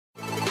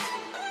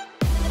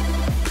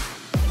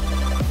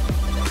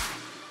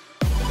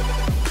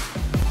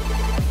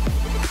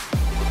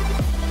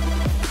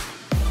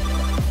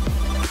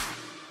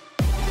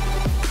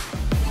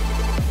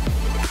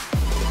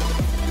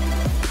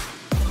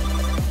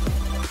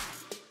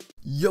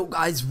Yo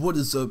guys, what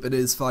is up? It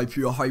is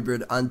Pure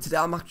Hybrid, and today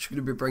I'm actually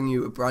going to be bringing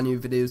you a brand new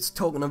video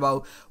talking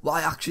about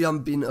why I actually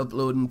haven't been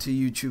uploading to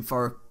YouTube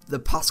for the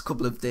past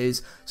couple of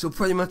days. So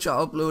pretty much I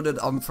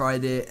uploaded on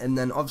Friday, and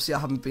then obviously I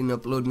haven't been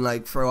uploading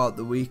like throughout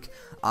the week,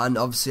 and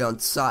obviously on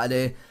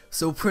Saturday.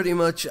 So pretty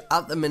much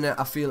at the minute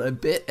I feel a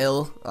bit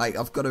ill, like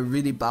I've got a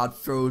really bad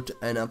throat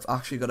and I've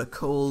actually got a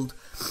cold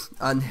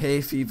and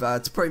hay fever.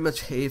 It's pretty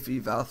much hay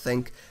fever I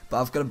think,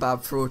 but I've got a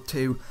bad throat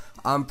too.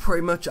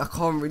 Pretty much I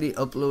can't really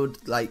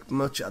upload like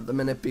much at the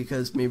minute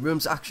because my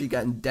room's actually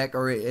getting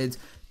decorated.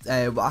 We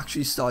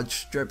actually started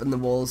stripping the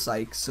walls,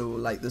 like, so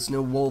like there's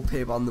no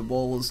wallpaper on the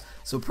walls,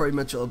 so pretty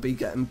much it'll be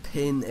getting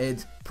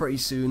painted pretty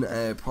soon,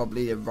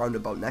 probably around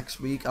about next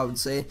week I would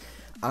say.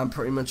 And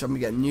pretty much I'm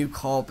getting new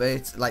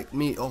carpet, like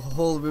me, a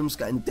whole room's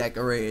getting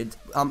decorated.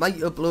 I might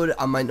upload it,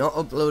 I might not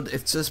upload,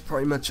 it's just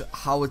pretty much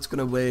how it's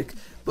gonna work.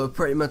 But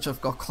pretty much I've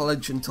got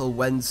college until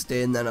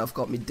Wednesday and then I've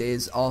got my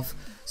days off.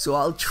 So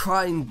I'll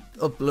try and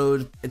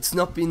upload. It's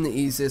not been the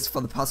easiest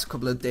for the past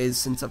couple of days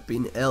since I've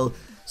been ill.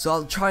 So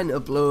I'll try and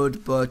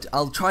upload, but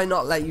I'll try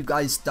not let you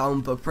guys down,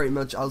 but pretty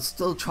much I'll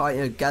still try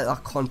to get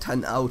that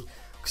content out.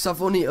 Because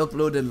I've only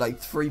uploaded like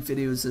 3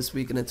 videos this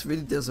week and it's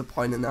really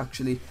disappointing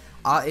actually.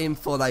 I aim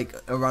for like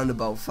around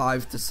about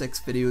 5 to 6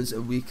 videos a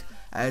week.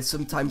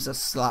 Sometimes I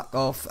slack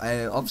off.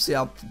 Obviously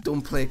I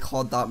don't play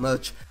COD that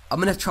much. I'm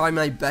gonna try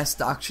my best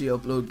to actually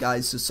upload,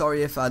 guys, so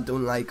sorry if I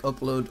don't like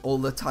upload all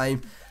the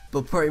time,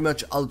 but pretty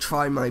much I'll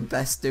try my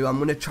best to. I'm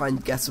gonna try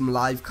and get some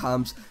live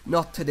cams,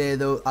 not today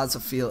though as I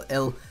feel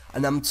ill,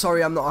 and I'm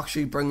sorry I'm not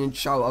actually bringing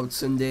shout out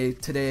Sunday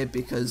today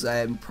because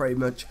pretty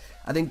much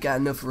I didn't get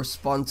enough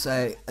response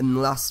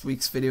in last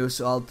week's video,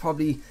 so I'll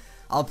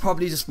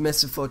probably just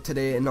miss it for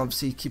today and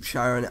obviously keep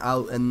sharing it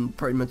out and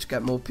pretty much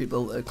get more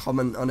people to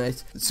comment on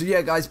it. So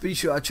yeah guys, be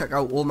sure to check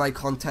out all my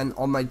content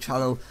on my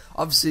channel.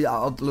 Obviously I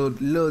upload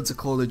loads of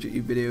Call of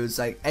Duty videos,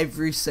 like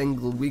every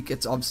single week.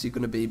 It's obviously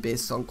going to be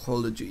based on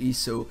Call of Duty,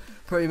 so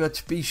pretty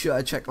much be sure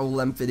to check all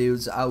them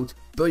videos out.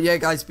 But yeah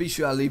guys, be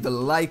sure to leave a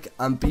like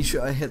and be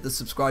sure to hit the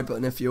subscribe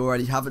button if you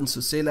already haven't. So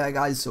see you later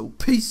guys, so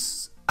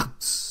peace out.